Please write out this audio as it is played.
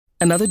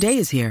Another day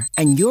is here,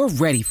 and you're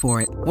ready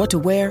for it. What to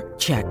wear?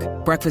 Check.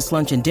 Breakfast,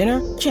 lunch, and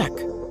dinner? Check.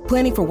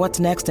 Planning for what's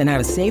next and how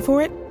to save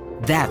for it?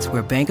 That's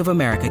where Bank of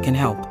America can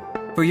help.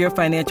 For your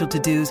financial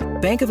to-dos,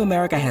 Bank of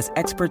America has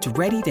experts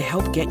ready to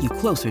help get you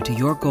closer to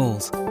your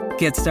goals.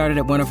 Get started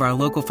at one of our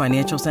local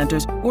financial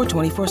centers or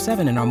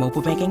 24/7 in our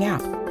mobile banking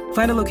app.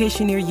 Find a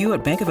location near you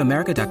at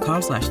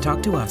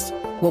bankofamerica.com/talktous.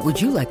 What would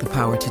you like the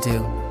power to do?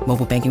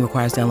 Mobile banking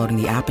requires downloading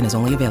the app and is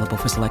only available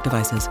for select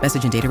devices.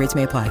 Message and data rates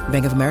may apply.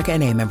 Bank of America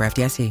N.A., member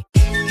FDIC.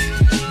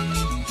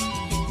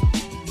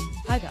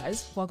 Hi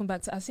guys, welcome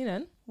back to As Seen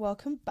In.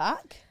 Welcome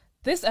back.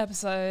 This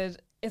episode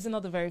is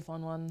another very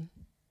fun one.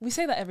 We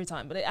say that every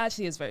time, but it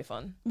actually is very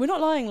fun. We're not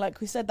lying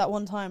like we said that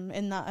one time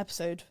in that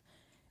episode.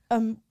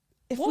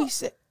 If What? we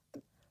say...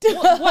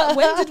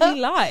 When did we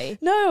lie?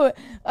 No,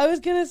 I was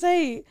going to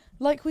say,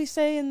 like we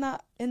say in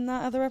that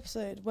other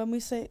episode, when we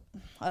say...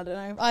 I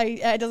don't know.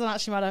 It doesn't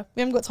actually matter.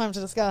 We haven't got time to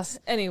discuss.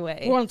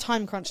 Anyway. We're on a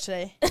time crunch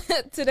today.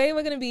 Today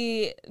we're going to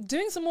be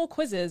doing some more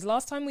quizzes.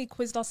 Last time we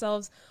quizzed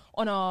ourselves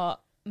on our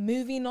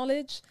movie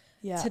knowledge.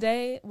 Yeah.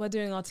 Today we're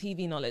doing our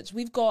TV knowledge.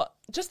 We've got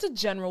just a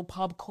general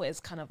pub quiz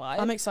kind of vibe.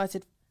 I'm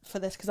excited for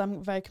this because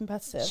I'm very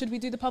competitive. Should we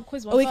do the pub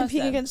quiz one Are we first,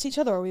 competing then? against each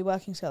other or are we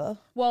working together?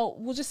 Well,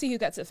 we'll just see who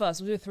gets it first.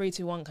 We'll do a 3,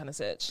 2, 1 kind of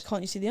sitch.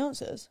 Can't you see the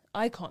answers?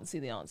 I can't see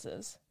the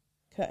answers.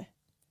 Okay.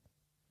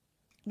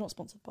 Not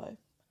sponsored by...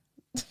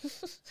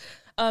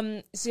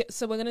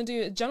 So we're going to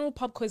do a general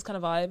pub quiz kind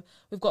of vibe.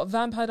 We've got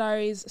Vampire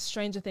Diaries,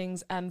 Stranger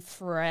Things, and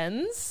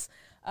Friends.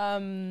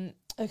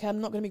 Okay,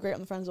 I'm not going to be great on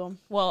the Friends one.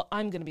 Well,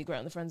 I'm going to be great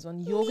on the Friends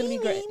one. You're going to be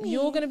great.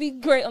 You're going to be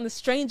great on the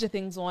Stranger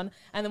Things one,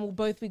 and then we'll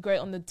both be great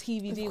on the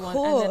TVD one. Of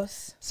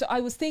course. So I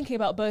was thinking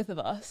about both of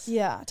us.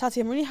 Yeah, Tati,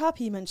 I'm really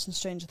happy you mentioned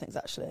Stranger Things,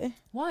 actually.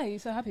 Why are you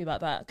so happy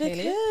about that,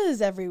 Kaylee?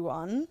 Because,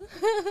 everyone,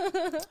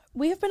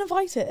 we have been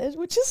invited,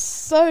 which is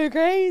so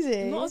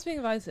crazy. Not us being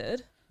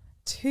invited.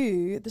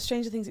 To the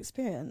Stranger Things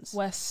experience.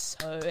 We're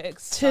so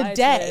excited.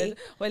 Today.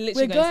 We're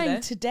literally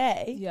going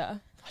today. Yeah.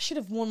 I should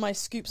have worn my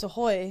Scoops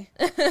Ahoy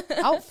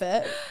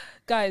outfit.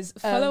 Guys,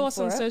 follow us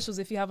on it. socials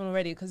if you haven't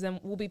already, because then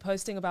we'll be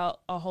posting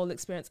about our whole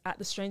experience at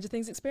the Stranger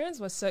Things experience.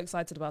 We're so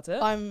excited about it.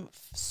 I'm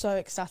so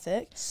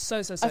ecstatic. So I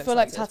excited. feel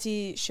like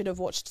Tati should have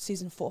watched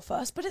season 4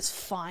 first, but it's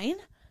fine.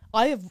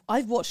 I've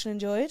watched and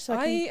enjoyed, so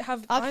I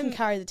can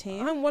carry the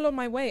team. I'm well on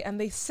my way, and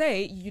they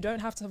say you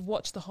don't have to have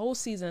watched the whole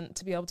season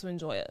to be able to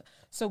enjoy it.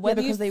 So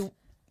whether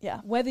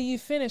whether you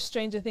finish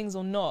Stranger Things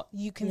or not,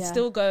 you can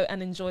still go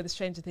and enjoy the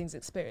Stranger Things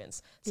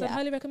experience. So I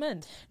highly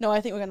recommend. No,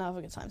 I think we're gonna have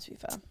a good time, to be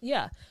fair.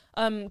 Yeah.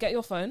 Get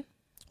your phone.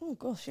 Oh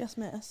gosh, yes,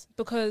 miss.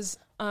 Because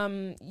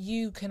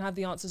you can have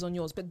the answers on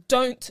yours, but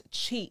don't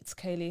cheat,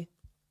 Kaylee.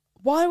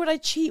 Why would I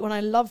cheat when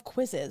I love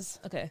quizzes?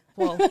 Okay,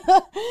 well...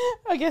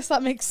 I guess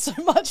that makes so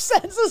much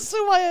sense as to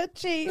why I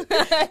cheat.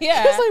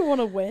 Yeah. Because I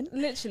want to win.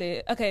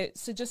 Literally. Okay,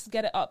 so just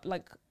get it up.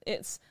 Like,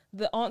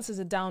 the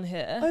answers are down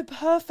here. Oh,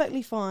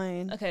 perfectly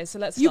fine. Okay, so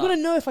let's You're start. going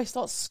to know if I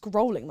start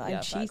scrolling that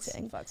I'm facts,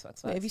 cheating. Facts.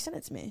 Wait, have you sent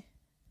it to me?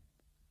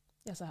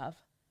 Yes, I have.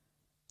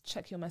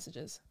 Check your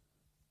messages.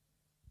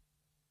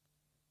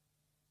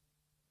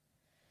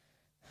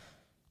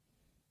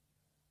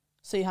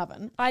 So you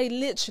haven't? I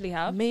literally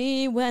have.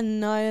 Me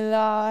when I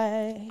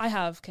lie. I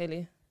have,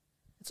 Kaylee.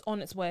 It's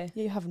on its way.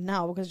 Yeah, you have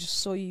now because I just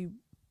saw you.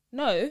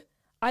 No,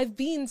 I've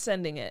been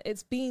sending it.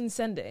 It's been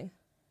sending.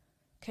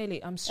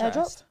 Kaylee, I'm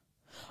stressed.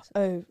 Airdrop?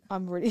 Oh,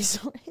 I'm really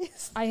sorry.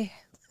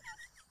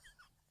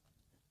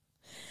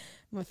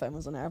 My phone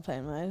was on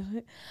airplane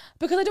mode.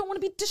 Because I don't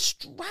want to be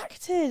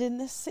distracted in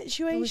this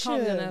situation. We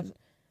can't be on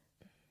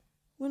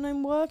when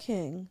I'm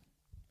working.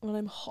 When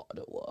I'm hard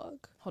at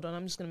work. Hold on,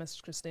 I'm just going to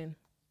message Christine.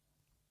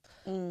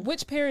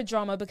 Which period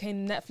drama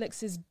became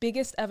Netflix's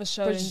biggest ever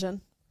show?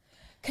 Bridgerton.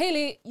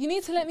 Kaylee, you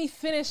need to let me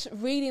finish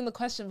reading the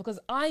question because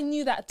I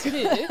knew that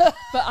too,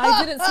 but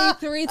I didn't see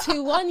 3,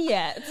 2, 1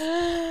 yet.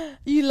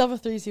 You love a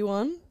 3, 2,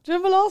 1. Do you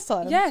remember last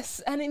time? Yes,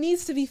 and it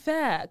needs to be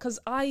fair because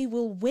I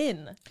will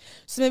win.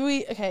 So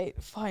maybe okay,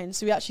 fine.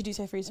 So we actually do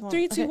say 3, 2, 1.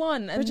 3, 2,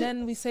 1, and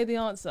then we say the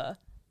answer.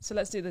 So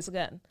let's do this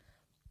again.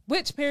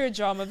 Which period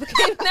drama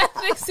became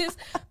Netflix's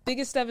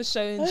biggest ever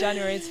show in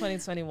January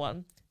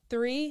 2021?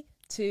 3,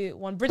 2,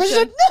 1.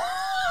 Bridgerton.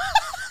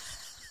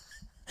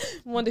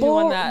 Wonder who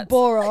won that.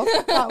 Borough.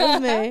 That was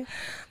me.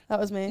 That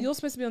was me. You're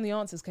supposed to be on the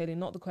answers, Kaylee,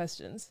 not the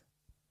questions.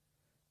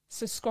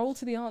 So scroll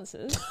to the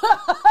answers.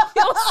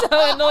 You're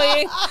so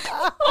annoying.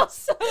 You're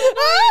so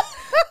annoying.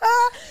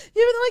 Yeah, but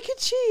then I could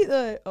cheat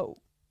though. Oh.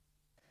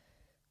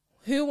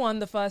 Who won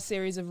the first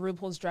series of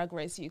RuPaul's Drag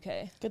Race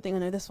UK? Good thing I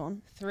know this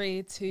one.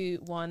 3,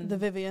 2, 1. The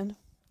Vivian.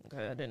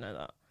 Okay, I didn't know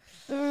that.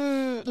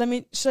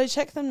 Should I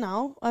check them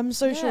now? I'm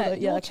so sure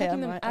that okay,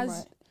 I'm right. I'm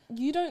right.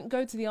 You don't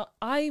go to the...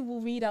 I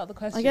will read out the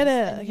questions. I get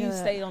it. And you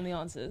stay on the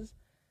answers.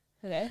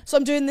 Okay? So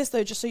I'm doing this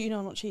though, just so you know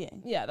I'm not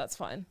cheating. Yeah, that's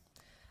fine.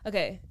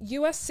 Okay.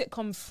 US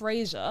sitcom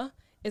Frasier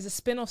is a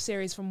spin-off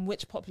series from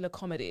which popular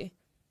comedy?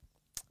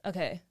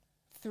 Okay.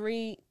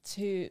 3,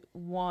 2,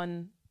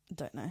 1.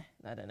 Don't know.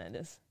 I don't know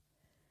this.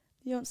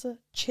 The answer?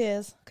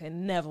 Cheers. Okay,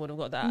 never would have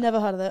got that.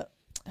 Never heard of it.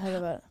 Heard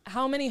of it.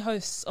 How many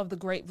hosts of the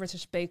Great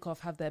British Bake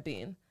Off have there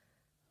been?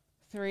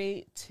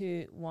 3,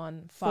 2,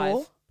 1, 5.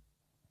 4.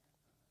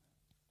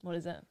 What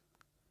is it?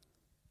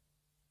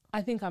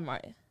 I think I'm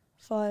right.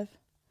 5.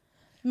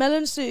 Mel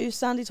and Sue,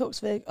 Sandy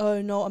Toksvig.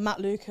 Oh, no,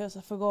 Matt Lucas.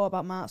 I forgot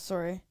about Matt.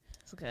 Sorry.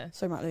 It's okay.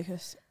 Sorry, Matt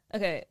Lucas.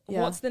 Okay.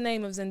 Yeah. What's the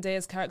name of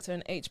Zendaya's character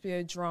in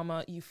HBO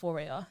drama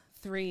Euphoria?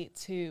 3,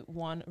 2,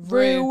 1.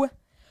 Rue.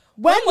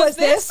 When was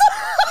this?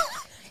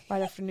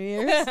 Right after New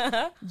Year's.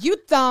 You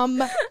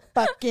dumb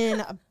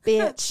fucking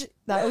bitch.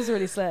 That was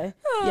really slow.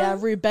 Yeah,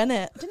 Rue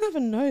Bennett. I didn't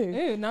even know.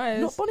 Ooh, nice.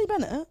 Not Bonnie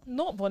Bennett.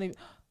 Not Bonnie.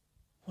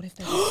 What if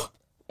they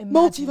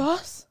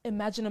multiverse?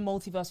 Imagine a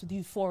multiverse with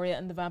Euphoria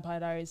and the Vampire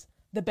Diaries.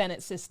 The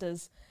Bennett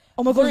sisters.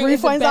 Oh my god, Rue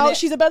finds out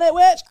she's a Bennett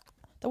witch.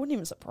 That wouldn't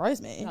even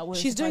surprise me.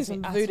 She's doing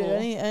some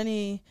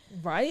voodoo.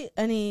 Right?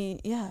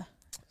 Yeah.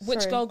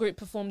 Which girl group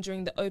performed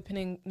during the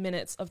opening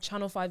minutes of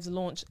Channel 5's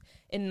launch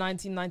in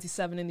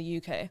 1997 in the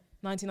UK?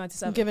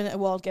 1997. I'm giving it a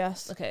wild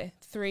guess. Okay,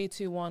 3,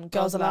 2, 1.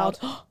 Girls Aloud.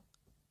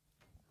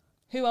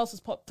 Who else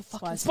was popped? The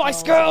fucking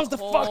Spice Girls. The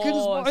fucking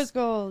Spice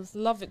Girls.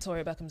 Love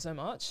Victoria Beckham so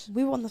much.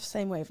 We were on the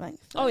same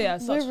wavelength. Oh yeah,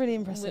 we're really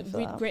impressive.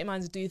 Great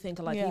minds do think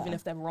alike, even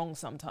if they're wrong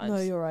sometimes. No,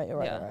 you're right. You're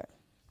right.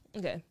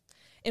 Okay.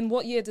 In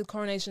what year did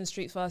Coronation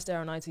Street first air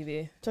on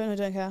ITV? Don't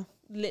care.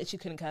 Literally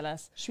couldn't care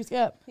less. Should we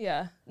skip?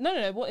 Yeah.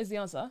 No. What is the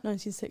answer?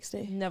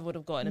 1960. Never would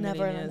have got it in a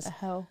million years. Never in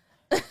hell.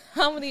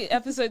 How many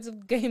episodes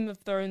of Game of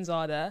Thrones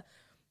are there?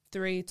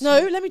 3, 2...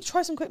 No, let me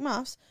try some quick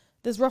maths.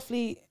 There's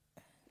roughly...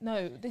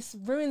 No, this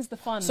ruins the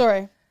fun.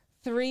 Sorry.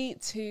 3,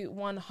 2, 1,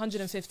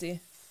 150.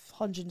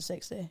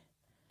 160.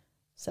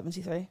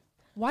 73.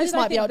 Why this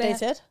might be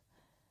outdated.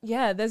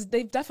 Yeah,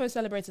 they've definitely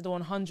celebrated the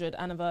 100th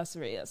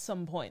anniversary at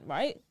some point,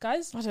 right,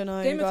 guys? I don't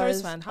know. Game of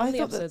Thrones fan, how many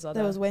episodes are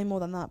there? There was way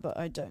more than that, but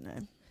I don't know.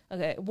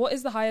 Okay, what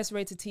is the highest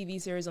rated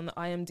TV series on the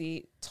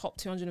IMDb top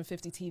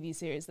 250 TV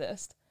series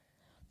list?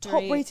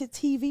 Top rated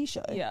TV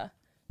show? Yeah.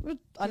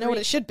 I know what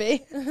it should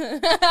be.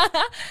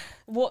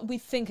 What we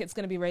think it's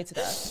going to be rated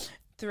as.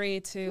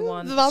 3, 2,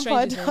 1. The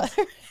Vampire Diaries.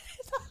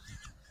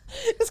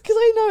 It's because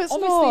I know it's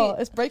not.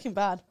 It's Breaking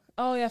Bad.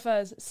 Oh yeah,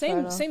 fairs.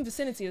 Same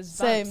vicinity as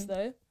Vamps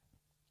though.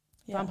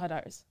 Yeah. Vampire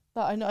Diaries.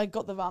 That I know. I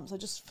got the Vamps. I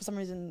just for some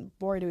reason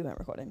worried we weren't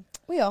recording.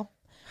 We are.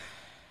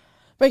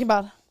 Breaking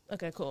Bad.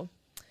 Okay, cool.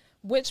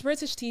 Which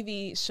British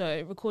TV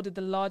show recorded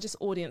the largest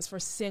audience for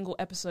a single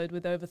episode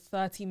with over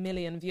 30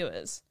 million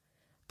viewers?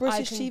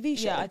 British TV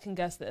show? Yeah, I can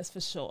guess this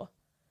for sure.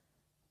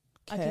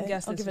 Okay, I can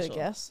guess this. I'll give it a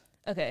guess.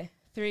 Okay,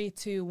 3,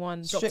 2,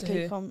 1. Strictly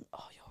Doctor Who.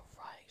 Oh, you're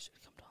right.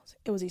 Strictly Come Dancing.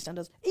 It was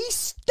EastEnders.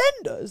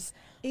 EastEnders?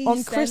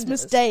 On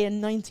Christmas Day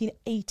in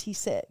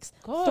 1986.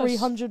 Gosh.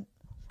 300...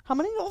 How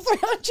many? Not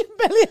 300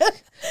 million.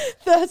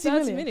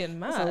 30 million,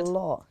 mad. That's a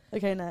lot.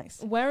 Okay,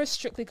 next. Where is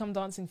Strictly Come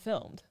Dancing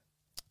filmed?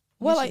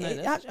 Well,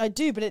 I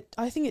do, but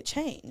I think it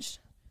changed.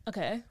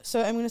 Okay.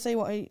 So I'm going to say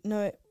what I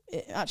know.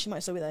 It actually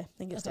might still be there. I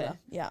think it's still there.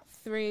 Yeah.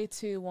 3,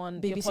 2,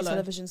 1. BBC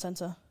Television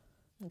Centre.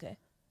 Okay.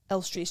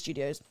 Elstree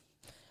Studios.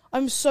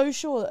 I'm so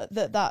sure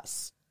that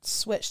that's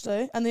switched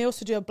though, and they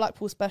also do a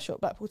Blackpool special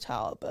at Blackpool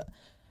Tower. But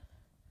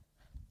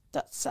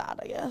that's sad,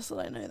 I guess, that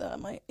I know that at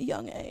my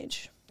young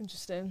age.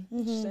 Interesting.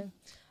 Interesting.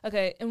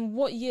 Okay, in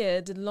what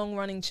year did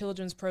long-running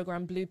children's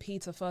programme Blue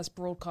Peter first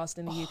broadcast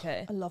in the UK?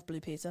 I love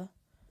Blue Peter.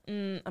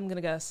 I'm going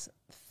to guess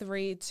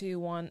 3, 2,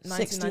 1,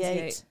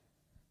 1998.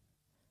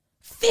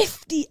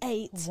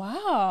 58.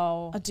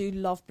 Wow. I do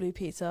love Blue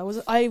Peter.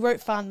 I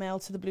wrote fan mail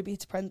to the Blue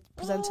Peter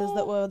presenters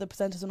that were the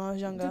presenters when I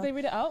was younger. Did they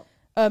read it out?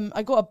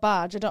 I got a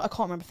badge. I can't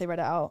remember if they read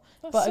it out.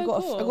 That's but so I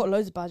got cool. I got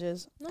loads of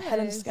badges. Nice.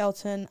 Helen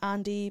Skelton, not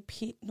Andy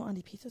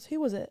Peters. Who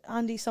was it?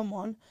 Andy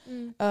someone.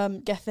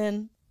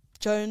 Gethin,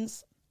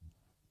 Jones.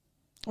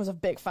 I was a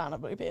big fan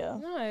of Blue Peter.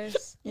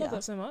 Nice. Love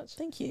that so much.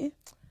 Thank you.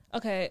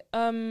 Okay.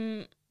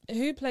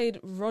 Who played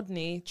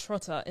Rodney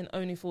Trotter in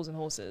Only Fools and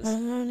Horses?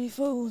 Only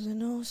Fools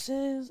and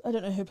Horses. I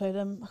don't know who played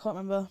him. I can't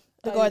remember.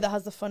 The guy that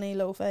has the funny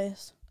little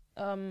face.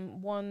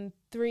 1,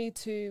 3,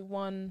 2,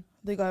 1.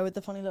 The guy with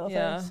the funny little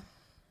face.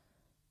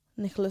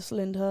 Nicholas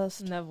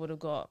Lyndhurst. Never would have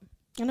got.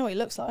 I know what he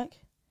looks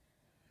like.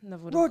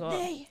 Never would have got.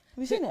 Rodney! Have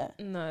you seen it?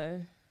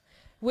 No.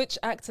 Which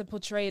actor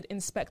portrayed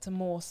Inspector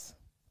Morse?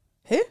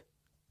 Who?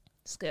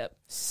 Skip.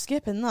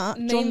 Skipping that.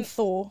 John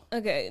Thor.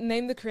 Okay,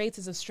 name the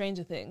creators of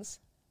Stranger Things.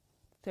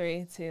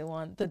 3, 2,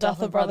 1. The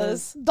Duffer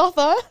Brothers.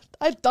 Duffer?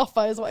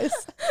 Duffer is what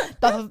it's.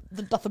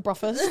 The Duffer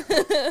Brothers.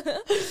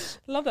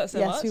 Love that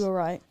so much. Yes, you were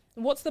right.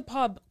 What's the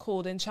pub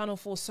called in Channel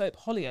 4 soap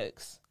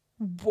Hollyoaks?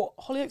 What?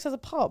 Hollyoaks has a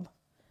pub?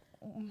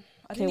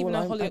 I didn't even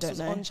know Hollyoaks was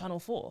on Channel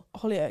 4.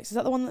 Hollyoaks. Is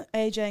that the one that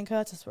AJ and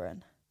Curtis were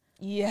in?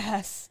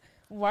 Yes.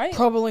 Right?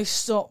 Probably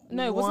stop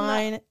wasn't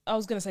that, I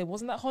was going to say,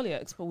 wasn't that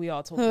Hollyoaks? But we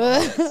are talking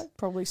about Hollyoaks.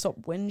 Probably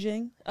stop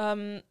whinging.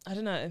 I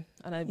don't know.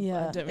 And I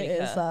don't really care.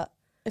 It is that.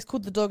 It's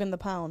called The Dog and the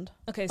Pound.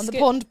 Okay, and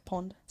the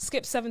pond.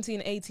 Skip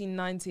 17, 18,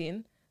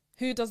 19.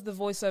 Who does the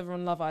voiceover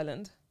on Love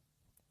Island?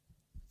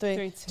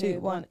 3,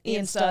 2, 1.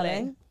 Ian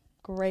Sterling.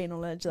 Great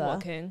knowledge there.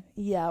 What king?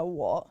 Yeah,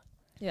 what?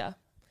 Yeah.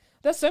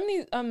 There's so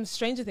many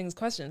Stranger Things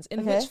questions.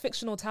 In which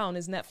fictional town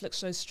is Netflix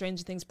show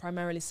Stranger Things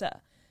primarily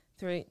set?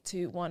 3,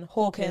 2, 1.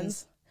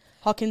 Hawkins.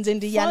 Hawkins,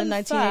 Indiana,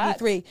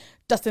 1983.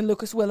 Dustin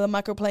Lucas Willer,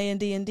 microplay in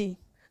D&D.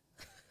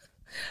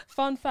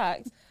 Fun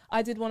fact,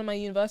 I did one of my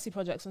university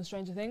projects on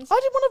Stranger Things. I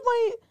did one of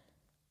my...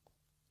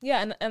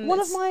 Yeah, and one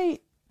of my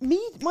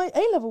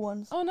A-level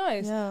ones. Oh,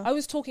 nice. Yeah. I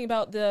was talking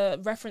about the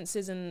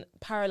references and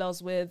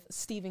parallels with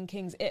Stephen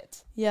King's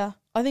It. Yeah.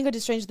 I think I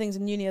did Stranger Things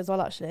in uni as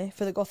well, actually,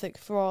 for the Gothic,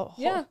 for our...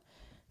 Yeah.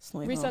 It's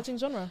not even researching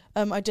genre.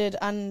 I did,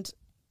 and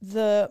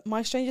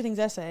my Stranger Things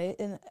essay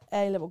in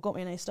A-level got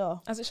me an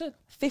A-star. As it should.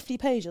 50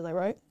 pages I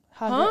wrote,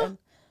 handwritten.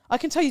 I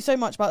can tell you so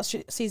much about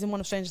season 1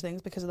 of Stranger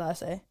Things because of that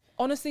essay.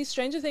 Honestly,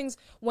 Stranger Things,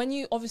 when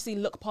you obviously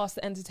look past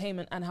the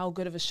entertainment and how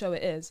good of a show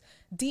it is,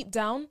 deep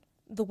down,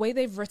 the way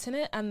they've written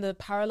it and the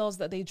parallels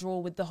that they draw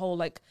with the whole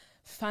like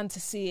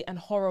fantasy and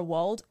horror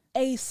world,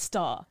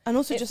 A-star. And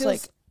also just like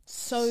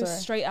so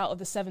straight out of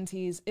the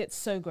 70s. It's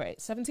so great.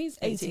 70s?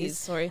 80s,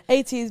 sorry.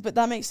 80s, but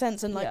that makes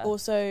sense. And like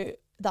also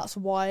that's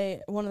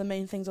why one of the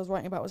main things I was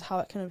writing about was how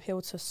it can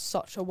appeal to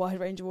such a wide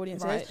range of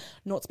audiences,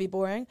 not to be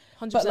boring.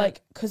 100%. But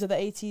like because of the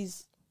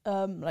 80s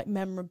like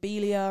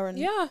memorabilia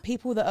and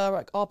people that are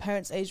like our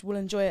parents' age will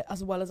enjoy it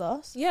as well as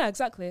us. Yeah,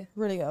 exactly.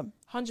 Really good.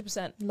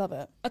 100%. Love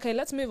it. Okay,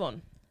 let's move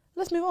on.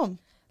 I'm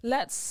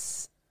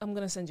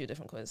going to send you a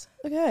different quiz.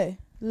 Okay.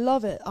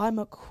 Love it. I'm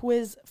a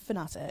quiz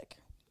fanatic.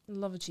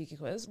 Love a cheeky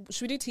quiz.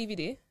 Should we do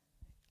TVD?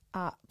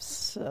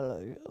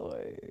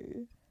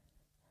 Absolutely.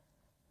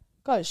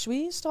 Guys, should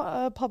we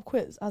start a pub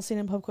quiz as seen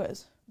in Pub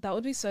Quiz? That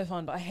would be so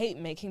fun, but I hate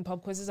making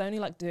pub quizzes. I only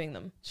like doing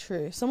them.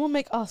 True. Someone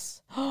make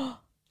us.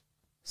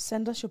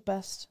 Send us your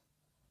best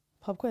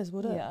pub quiz.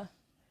 We'll do it. Yeah.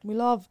 We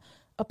love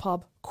a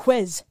pub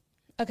quiz.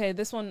 Okay,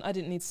 this one I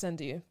didn't need to send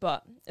you,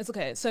 but it's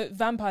okay. So,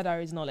 Vampire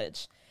Diaries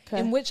knowledge. Okay.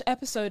 In which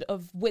episode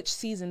of which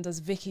season does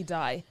Vicky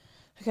die?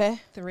 Okay.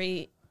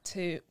 3,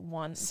 2,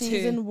 1,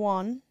 Season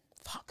 1.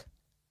 Fuck.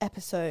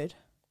 Episode.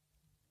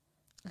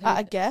 Okay. At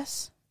a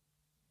guess.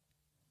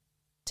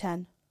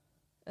 10.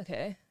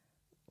 Okay.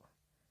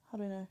 How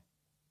do we know?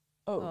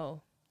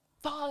 Oh.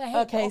 Fuck, I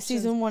hate okay, options.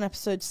 season 1,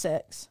 episode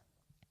 6.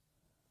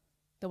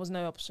 There was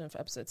no option for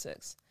episode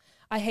 6.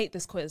 I hate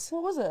this quiz.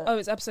 What was it? Oh,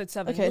 it's episode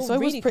 7. Okay, You're so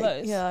really it was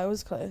close. Yeah, it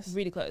was close.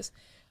 Really close.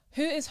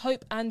 Who is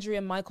Hope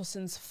Andrea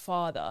Michelson's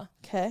father?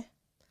 Okay.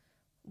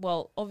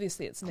 Well,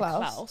 obviously it's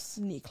Klaus.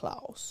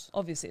 Niklaus.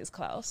 Obviously it's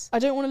Klaus. I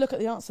don't want to look at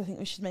the answer. I think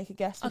we should make a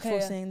guess before yeah.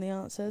 seeing the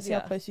answers. See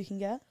how close you can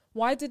get.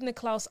 Why did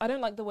Niklaus... I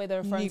don't like the way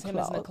they're referring to him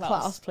as Niklaus.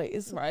 Klaus,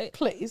 please. Right?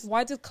 Please.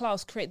 Why did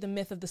Klaus create the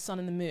myth of the sun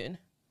and the moon?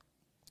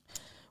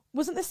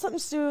 Wasn't this something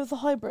to do with the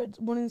hybrid?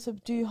 Wanting to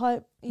do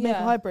make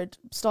a hybrid,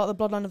 start the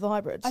bloodline of the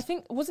hybrids? I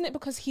think... Wasn't it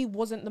because he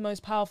wasn't the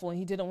most powerful and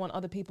he didn't want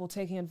other people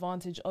taking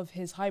advantage of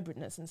his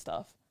hybridness and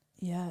stuff?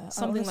 Yeah.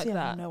 Something like that.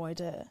 I have no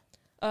idea.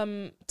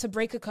 To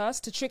break a curse,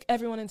 to trick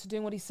everyone into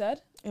doing what he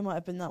said. It might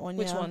have been that one,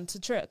 Which one? To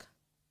trick?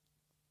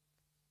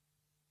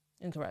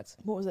 Incorrect.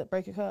 What was it?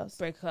 Break a curse?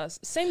 Break a curse.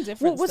 Same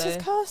difference, What was his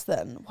curse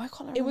then? Why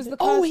can't I remember? It was the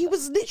curse. Oh, he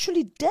was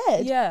literally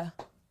dead. Yeah.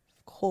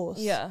 Of course.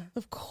 Yeah.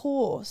 Of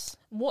course.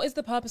 What is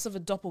the purpose of a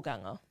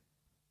doppelganger?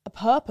 A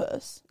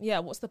purpose? Yeah,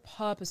 what's the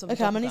purpose of a Okay,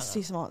 doppelganger? I'm going to need to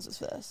see some answers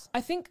for this.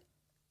 I think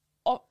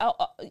off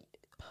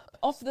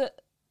the...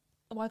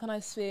 Why can't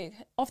I speak?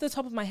 Off the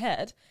top of my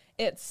head,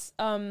 it's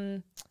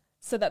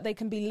so that they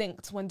can be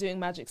linked when doing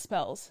magic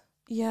spells.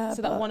 Yeah,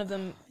 so that one of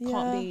them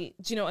can't be...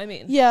 Do you know what I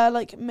mean? Yeah,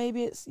 like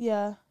maybe it's...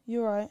 Yeah,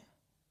 you're right.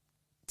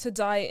 To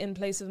die in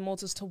place of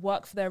mortals, to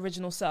work for their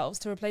original selves,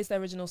 to replace their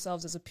original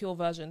selves as a pure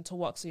version, to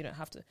work so you don't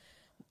have to...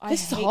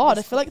 This is hard.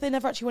 I feel like they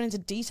never actually went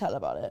into detail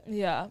about it.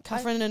 Yeah.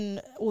 Catherine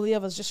and all the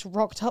others just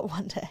rocked up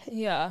one day.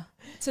 Yeah.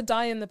 To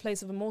die in the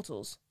place of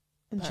immortals.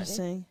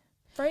 Interesting.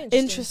 Apparently.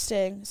 Very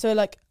interesting. So,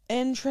 like,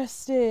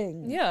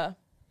 interesting. Yeah.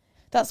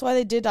 That's why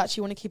they did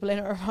actually want to keep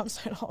Elena around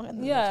so long.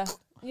 And yeah.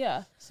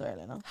 Yeah. Sorry,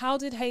 Elena. How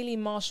did Hayley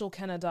Marshall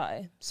Kenner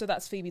die? So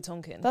that's Phoebe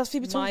Tonkin. That's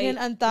Phoebe Tonkin,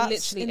 and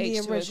that's in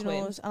the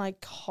originals, and I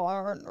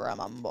can't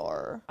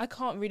remember. I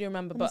can't really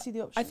remember, but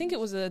I think it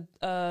was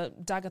a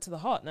dagger to the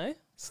heart, no?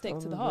 Stake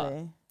to the heart.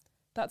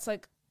 That's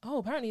like, oh,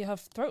 apparently her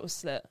throat was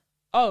slit.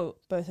 Oh.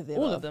 Both of them.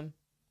 All of them.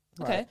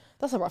 Right. Okay.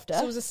 That's a rough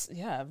death. So it was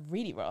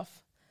really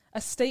rough.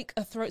 A stake,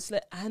 a throat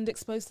slit, and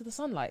exposed to the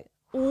sunlight.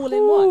 All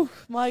in one.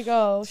 My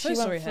girl. So she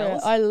sorry,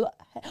 went through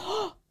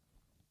it.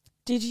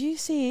 Did you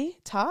see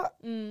Tat?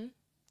 I'm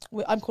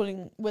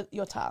calling with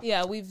your Tat.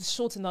 Yeah, we've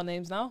shortened our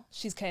names now.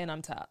 She's Kay and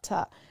I'm Tat.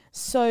 Tat.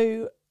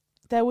 So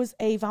there was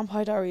a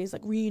Vampire Diaries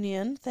like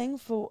reunion thing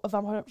for a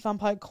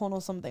Vampire Con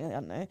or something. I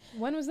don't know.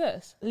 When was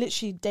this?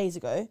 Literally days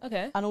ago.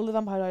 Okay. And all the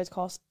Vampire Diaries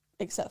cast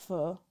except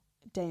for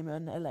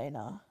Damon,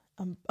 Elena.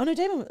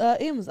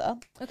 Ian was there.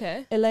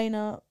 Okay.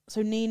 Elena,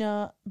 so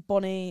Nina,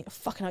 Bonnie,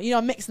 fucking hell,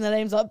 I'm mixing the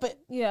names up, but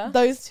yeah,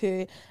 those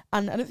two,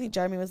 and I don't think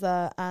Jeremy was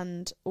there,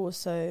 and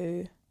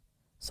also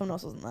someone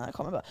else wasn't there, I can't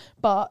remember.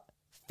 But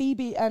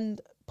Phoebe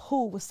and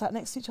Paul were sat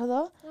next to each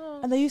other,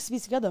 and they used to be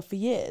together for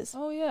years.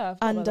 Oh yeah,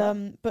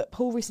 and but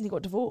Paul recently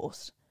got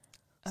divorced,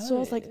 so I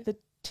was like the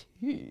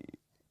two.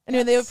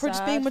 Anyway, they were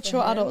just being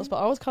mature adults, but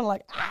I was kind of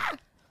like, ah.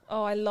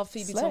 Oh, I love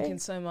Phoebe Tonkin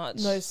so much.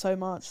 No, so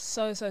much.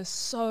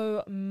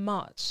 So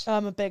much.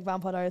 I'm a big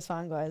Vampire Diaries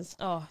fan, guys.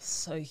 Oh,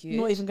 so huge.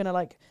 I'm not even going to,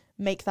 like,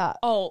 make that.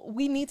 Oh,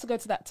 we need to go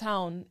to that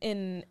town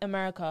in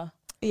America.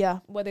 Yeah.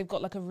 Where they've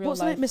got like a real What's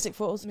life... it? Mystic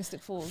Falls.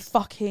 Mystic Falls.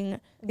 Fucking...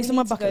 It's on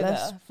my bucket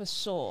list. There, for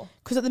sure.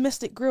 Because at the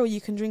Mystic Grill,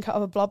 you can drink out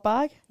of a blood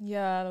bag.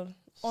 Yeah,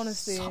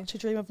 honestly. Such a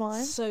dream of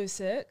mine. So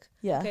sick.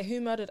 Yeah. Okay, who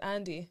murdered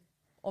Andy?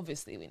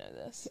 Obviously, we know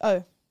this.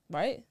 Oh.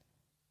 Right?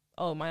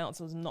 Oh, my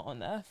answer was not on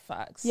there.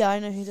 Facts. Yeah, I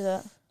know who did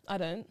it. I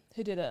don't.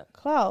 Who did it?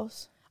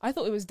 Klaus. I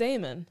thought it was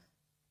Damon.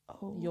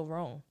 Oh. You're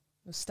wrong.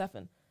 It was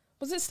Stefan.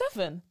 Was it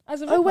Stefan?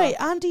 Oh wait,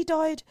 Andy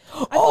died.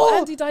 I thought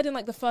Andy died in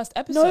like the first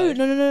episode.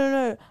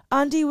 No.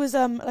 Andy was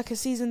like a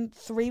season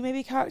 3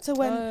 maybe character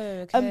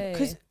when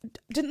because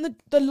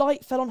didn't the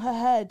light fell on her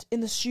head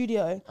in the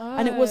studio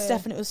and it was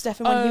Stefan. It was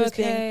Stefan when he was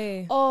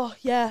being. Oh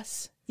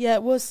yes, yeah,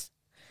 it was.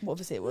 Well,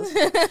 obviously it was,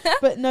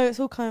 but no, it's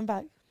all coming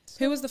back.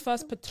 Who was the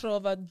first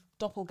Petrova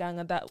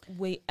doppelganger that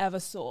we ever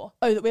saw?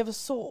 Oh, that we ever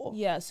saw?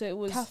 Yeah, so it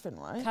was Catherine,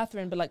 right?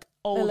 Catherine, but like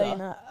older.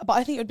 Elena. But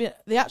I think it would be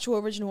the actual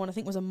original one. I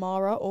think was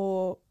Amara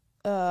or.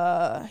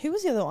 Who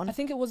was the other one? I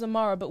think it was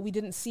Amara, but we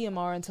didn't see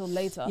Amara until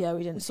later. Yeah, we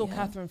didn't. We saw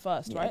Catherine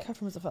first, right?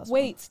 Catherine was the first.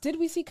 Wait, did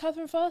we see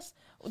Catherine first?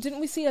 Or didn't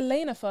we see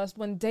Elena first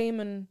when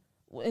Damon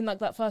in like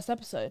that first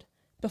episode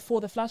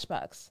before the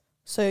flashbacks?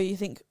 So you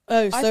think?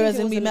 Oh, so as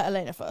in we met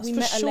Elena first. We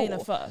met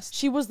Elena first.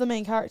 She was the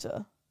main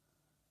character.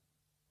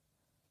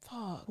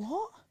 Fuck.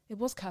 What? It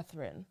was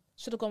Catherine.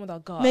 Should have gone with our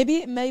gut.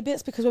 Maybe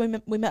it's because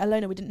when we met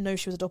Elena, we didn't know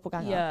she was a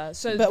doppelganger. Yeah.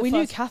 So, but we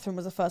knew Catherine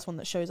was the first one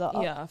that shows up.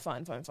 Yeah.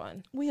 Fine.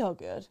 We are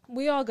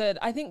good.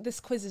 I think this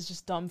quiz is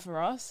just dumb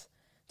for us.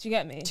 Do you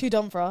get me? Too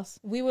dumb for us.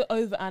 We were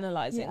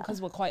over-analysing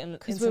because we're quite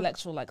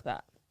intellectual like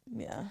that.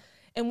 Yeah.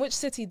 In which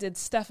city did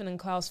Stefan and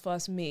Klaus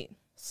first meet?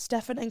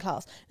 Stefan and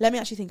Klaus. Let me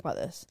actually think about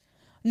this.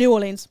 New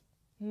Orleans.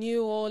 In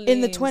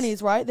the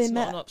 20s, right? They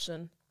met. Not an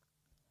option.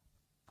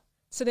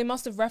 So they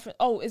must have referenced...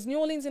 Oh, is New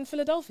Orleans in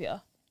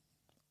Philadelphia?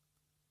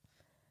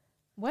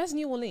 Where's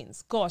New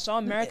Orleans? Gosh, our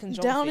American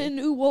geography. Down in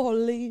New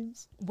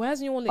Orleans.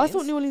 Where's New Orleans? I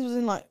thought New Orleans was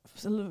in like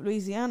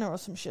Louisiana or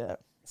some shit.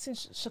 It's in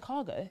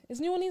Chicago.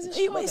 Is New Orleans in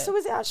Chicago? Wait, so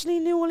is it actually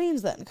New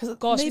Orleans then? Because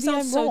gosh, we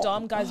sound so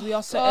dumb, guys. We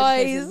are so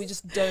educated. We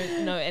just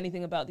don't know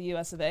anything about the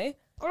US of A.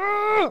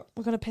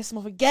 We're gonna piss them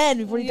off again.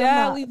 We've already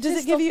done that.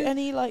 Does it give you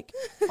any like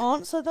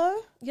answer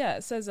though? Yeah,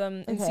 it says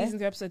in season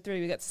 3, episode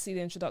 3, we get to see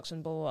the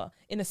introduction. Blah blah blah.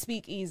 In a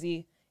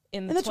speakeasy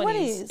in the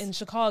 20s in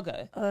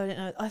Chicago. Oh, I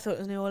didn't know. I thought it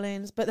was New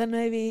Orleans, but then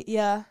maybe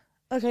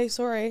Okay,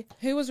 sorry.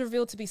 Who was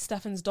revealed to be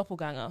Stefan's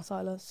doppelganger?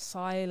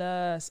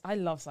 Silas. I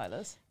love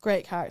Silas.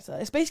 Great character.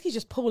 It's basically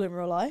just Paul in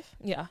real life.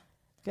 Yeah.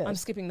 Good. I'm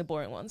skipping the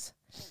boring ones.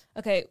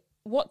 Okay,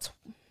 what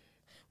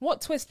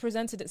twist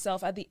presented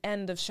itself at the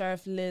end of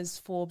Sheriff Liz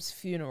Forbes'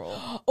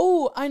 funeral?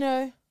 Oh, I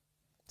know.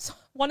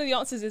 One of the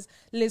answers is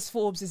Liz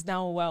Forbes is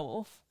now a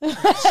werewolf.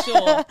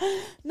 Sure.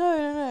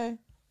 No.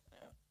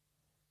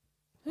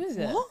 Who is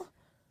it? What?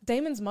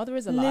 Damon's mother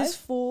is alive? Liz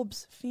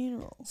Forbes'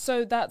 funeral.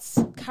 So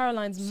that's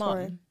Caroline's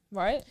mum,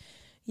 right?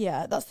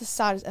 Yeah, that's the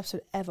saddest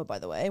episode ever, by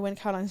the way, when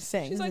Caroline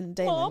sings. She's like, and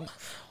Damon. Mom?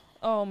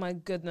 Oh my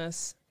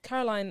goodness.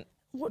 Caroline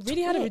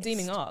really had a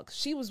redeeming arc.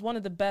 She was one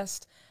of the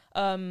best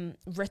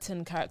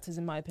written characters,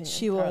 in my opinion.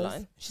 She Caroline.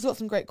 was. She's got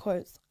some great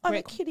quotes. I'm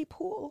a kiddie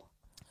pool.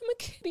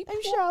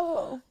 I'm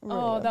shallow.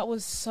 Really that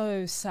was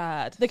so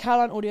sad. The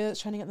Caroline audio that's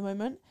trending at the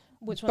moment.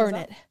 Which one? Burn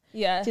it.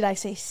 Yeah. Did I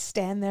say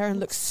stand there and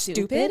look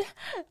stupid?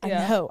 I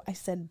know. I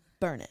said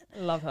burn it.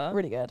 Love her.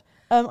 Really good.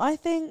 I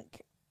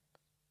think...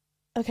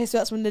 Okay, so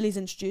that's when Lily's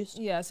introduced.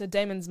 Yeah, so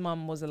Damon's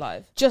mum was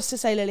alive. Just to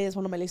say Lily is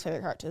one of my least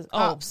favourite characters.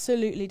 Oh.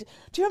 Absolutely. Do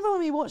you remember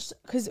when we watched...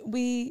 Because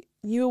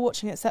you were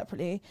watching it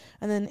separately,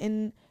 and then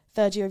in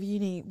third year of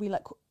uni, we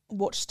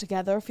watched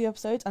together a few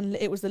episodes, and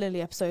it was the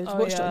Lily episodes.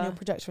 Watched it on your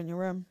projector in your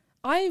room.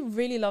 I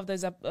really love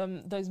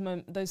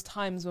those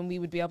times when we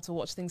would be able to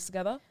watch things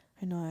together.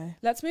 I know.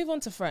 Let's move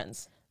on to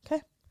Friends.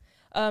 Okay.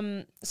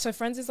 So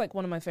Friends is like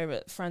one of my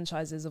favourite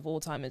franchises of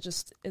all time. It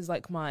just is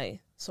like my...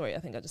 Sorry, I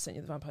think I just sent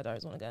you the Vampire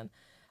Diaries one again.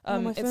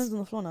 My phone's on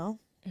the floor now.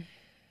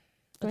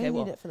 Okay,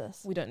 need it for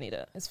this. We don't need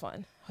it. It's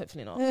fine.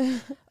 Hopefully not.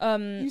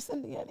 You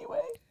send it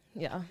anyway.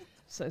 Yeah.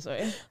 So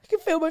sorry. I can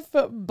feel my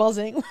foot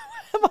buzzing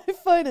when my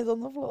phone is on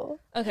the floor.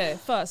 Okay,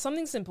 first,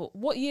 something simple.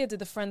 What year did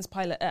the Friends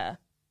pilot air?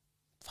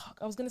 Fuck,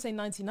 I was going to say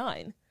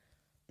 99.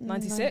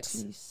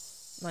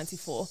 96?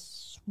 94.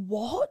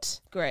 What?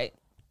 Great.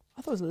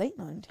 I thought it was late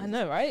 90s. I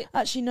know, right?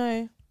 Actually,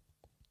 no.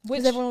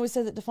 Because everyone always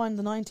said it defined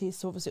the 90s,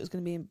 so obviously it was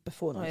going to be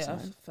before 99.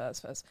 Oh yeah,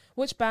 first.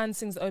 Which band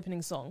sings the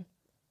opening song?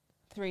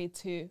 3,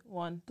 2,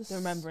 1. The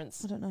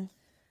Remembrance. I don't know.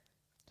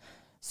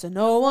 So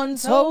no one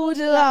told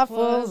you life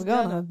was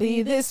gonna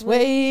be this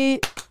way.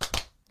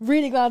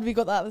 Really glad we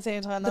got that at the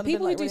same time. The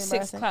people who do really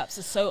 6 claps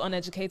are so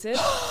uneducated.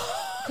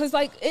 Because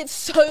it's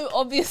so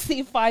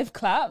obviously 5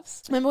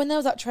 claps. Remember when there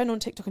was that trend on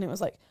TikTok and it was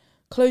like,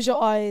 close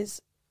your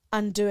eyes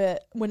and do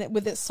it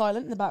with it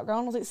silent in the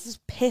background? I was like, this is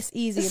piss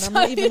easy, and I'm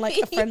not even like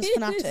a Friends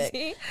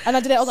fanatic. And I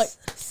did it, I was like,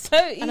 so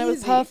easy. And it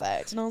was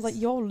perfect. And I was like,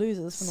 you're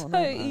losers for not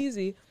knowing that. So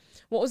easy.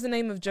 What was the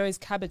name of Joey's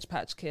Cabbage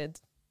Patch Kid?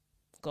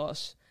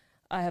 Gosh,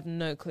 I have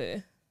no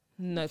clue.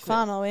 No clue.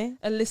 Fan, are we?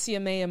 Alicia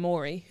May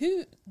Amori.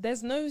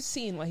 There's no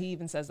scene where he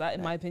even says that,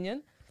 in my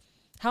opinion.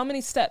 How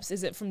many steps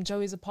is it from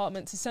Joey's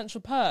apartment to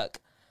Central Perk?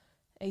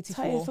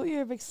 84. I thought you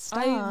were a big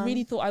stan. I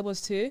really thought I was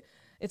too.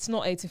 It's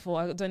not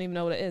 84. I don't even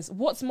know what it is.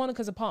 What's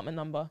Monica's apartment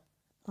number?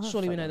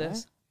 Surely we know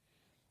this.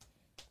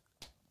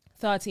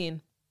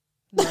 13.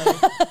 No.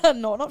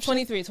 No, not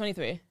 23.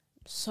 23.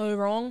 So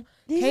wrong.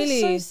 These Kaylee,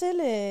 are so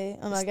silly.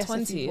 Oh, I guess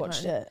 20, if you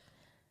watched it.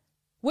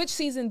 Which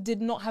season did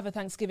not have a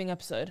Thanksgiving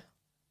episode?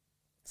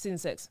 Season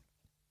 6.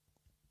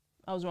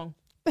 I was wrong.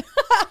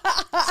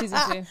 Season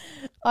 2.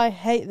 I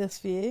hate this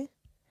for you.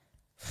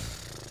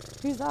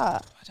 Who's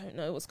that? I don't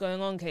know what's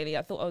going on, Kaylee.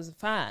 I thought I was a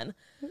fan.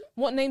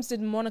 What names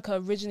did Monica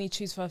originally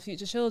choose for her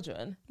future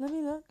children? Let me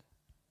look.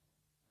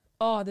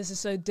 Oh, this is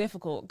so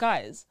difficult.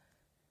 Guys,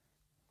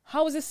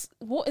 how is this?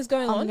 What is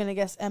going on? I'm going to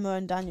guess Emma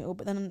and Daniel,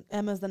 but then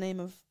Emma's the name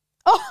of...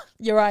 Oh,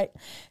 you're right.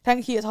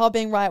 Thank you. It's hard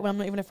being right when I'm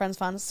not even a Friends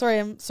fan. Sorry,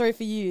 I'm sorry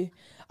for you.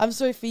 I'm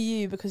sorry for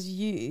you because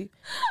you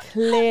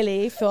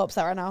clearly feel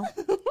upset right now.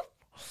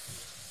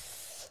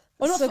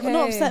 Well,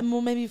 not upset,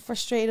 more maybe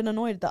frustrated and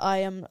annoyed that I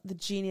am the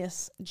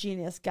genius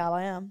gal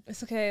I am.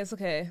 It's okay.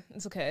 Sounds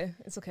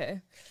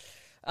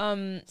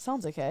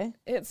okay.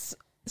 It's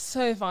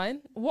so fine.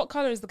 What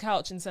colour is the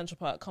couch in Central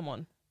Park? Come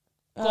on.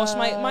 Gosh,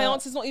 my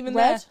answer's not even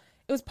red? there.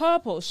 It was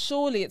purple.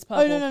 Surely it's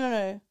purple. Oh,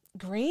 no.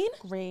 Green?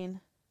 Green.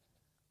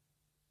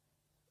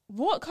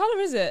 What colour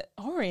is it?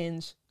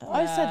 Orange.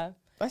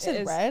 I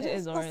said red. It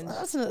is orange.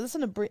 That's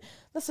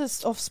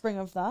an offspring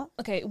of that.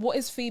 Okay, what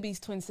is Phoebe's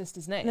twin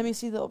sister's name? Let me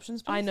see the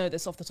options, please. I know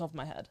this off the top of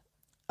my head.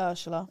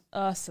 Ursula.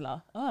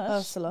 Ursula.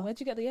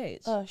 Where'd you get the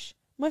H? Ush.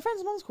 My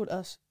friend's mum's called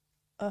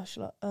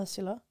Ursula. I've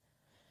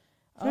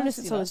known this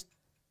since I was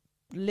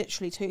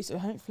literally 2, so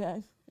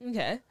hopefully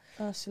Okay.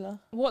 Ursula.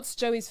 What's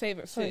Joey's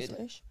favourite food?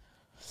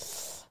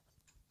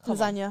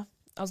 Lasagna.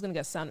 I was going to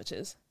guess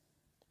sandwiches.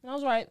 I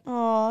was right.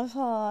 Oh,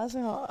 that's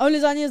hard. Oh,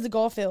 lasagna is the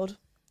Garfield.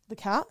 The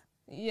cat?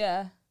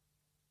 Yeah.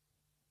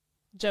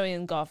 Joey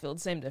and Garfield,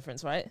 same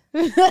difference, right?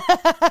 Who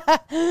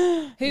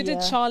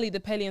did Charlie the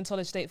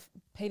paleontologist date?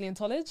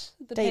 Paleontologist?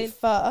 Date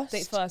first.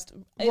 Date first.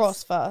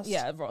 Ross first.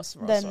 Yeah, Ross.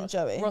 Then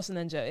Joey. Ross and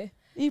then Joey.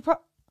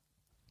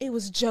 It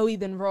was Joey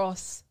then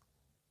Ross.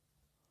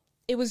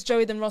 It was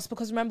Joey then Ross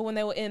because remember when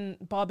they were in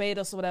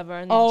Barbados or whatever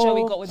and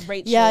Joey got with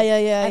Rachel. Yeah.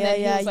 And then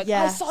he was like,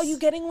 I saw you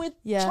getting with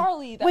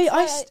Charlie. That's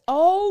yes.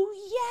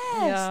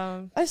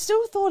 Yeah. I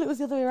still thought it was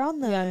the other way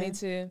around though. Yeah, me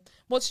too.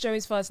 What's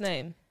Joey's first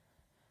name?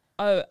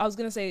 Oh, I was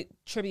going to say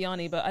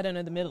Tribbiani, but I don't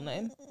know the middle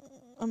name.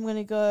 I'm going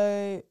to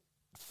go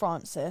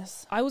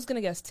Francis. I was going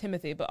to guess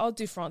Timothy, but I'll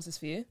do Francis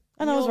for you.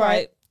 And I was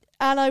right.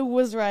 And I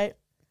was right.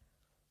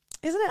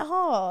 Isn't it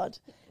hard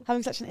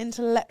having such an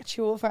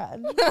intellectual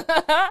friend?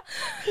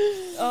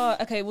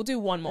 Okay, we'll do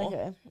one more.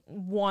 Okay.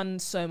 One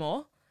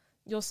more.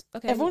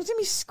 Okay. Everyone's going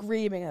to be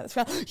screaming at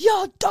this.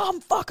 You're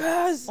dumb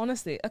fuckers!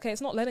 Honestly. Okay,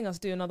 it's not letting us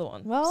do another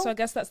one. Well, so I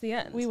guess that's the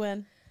end. We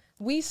win.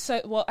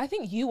 I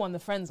think you won the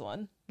Friends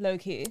one, low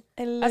key.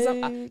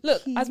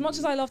 Look, as much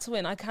as I love to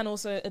win, I can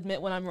also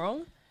admit when I'm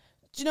wrong.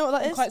 Do you know what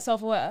that is? I'm quite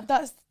self-aware.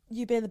 That's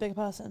you being the bigger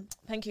person.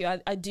 Thank you.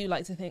 I do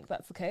like to think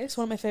that's the case. It's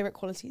one of my favourite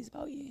qualities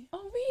about you.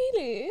 Oh,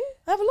 really?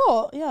 I have a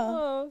lot, yeah.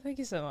 Oh, thank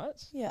you so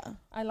much. Yeah.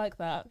 I like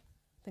that.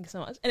 Thank you so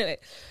much. Anyway,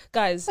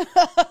 guys,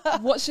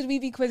 what should we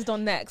be quizzed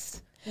on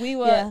next? We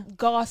were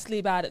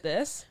ghastly bad at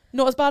this.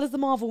 Not as bad as the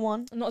Marvel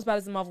one. Not as bad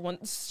as the Marvel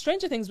one.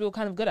 Stranger Things we were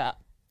kind of good at.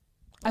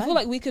 I feel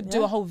like we could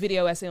do a whole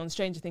video essay on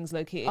Stranger Things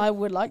low-key. I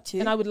would like to.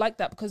 And I would like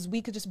that because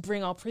we could just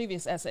bring our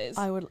previous essays.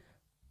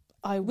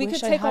 We could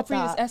take our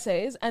previous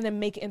essays and then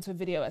make it into a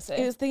video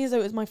essay. The thing is,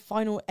 though, it was my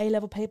final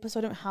A-level paper, so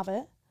I don't have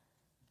it.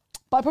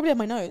 But I probably have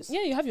my notes.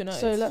 Yeah, you have your notes.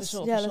 So let's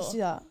do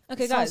that.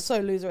 Okay, guys.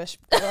 Sounds so loserish.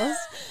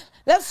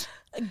 Let's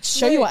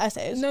show you our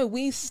essays. No,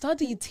 we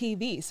studied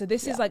TV, so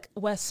this is like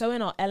we're so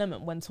in our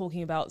element when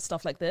talking about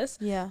stuff like this.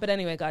 Yeah. But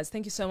anyway, guys,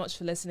 thank you so much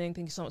for listening.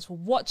 Thank you so much for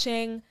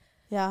watching.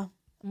 Yeah.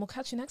 And we'll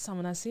catch you next time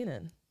on I've Seen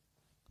It.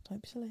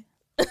 Don't be silly.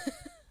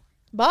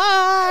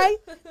 Bye.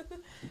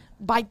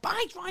 Bye.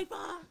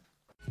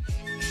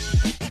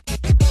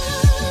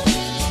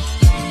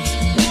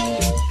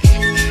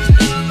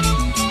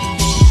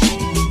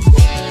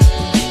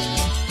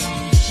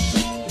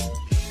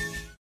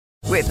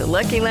 With the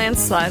Lucky Land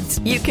Slots,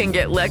 you can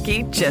get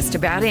lucky just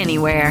about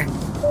anywhere.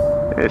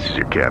 This is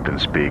your captain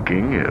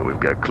speaking. We've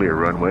got clear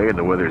runway and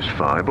the weather's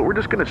fine, but we're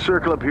just going to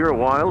circle up here a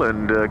while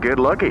and get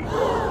lucky.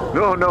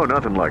 No,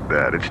 nothing like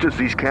that. It's just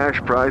these cash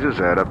prizes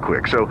add up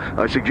quick. So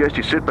I suggest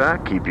you sit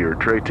back, keep your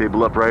tray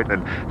table upright,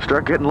 and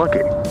start getting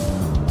lucky.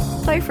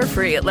 Play for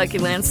free at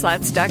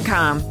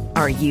LuckyLandSlots.com.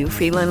 Are you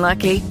feeling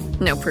lucky?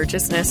 No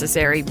purchase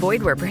necessary.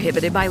 Void where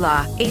prohibited by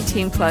law.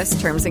 18+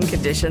 terms and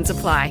conditions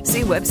apply.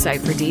 See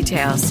website for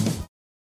details.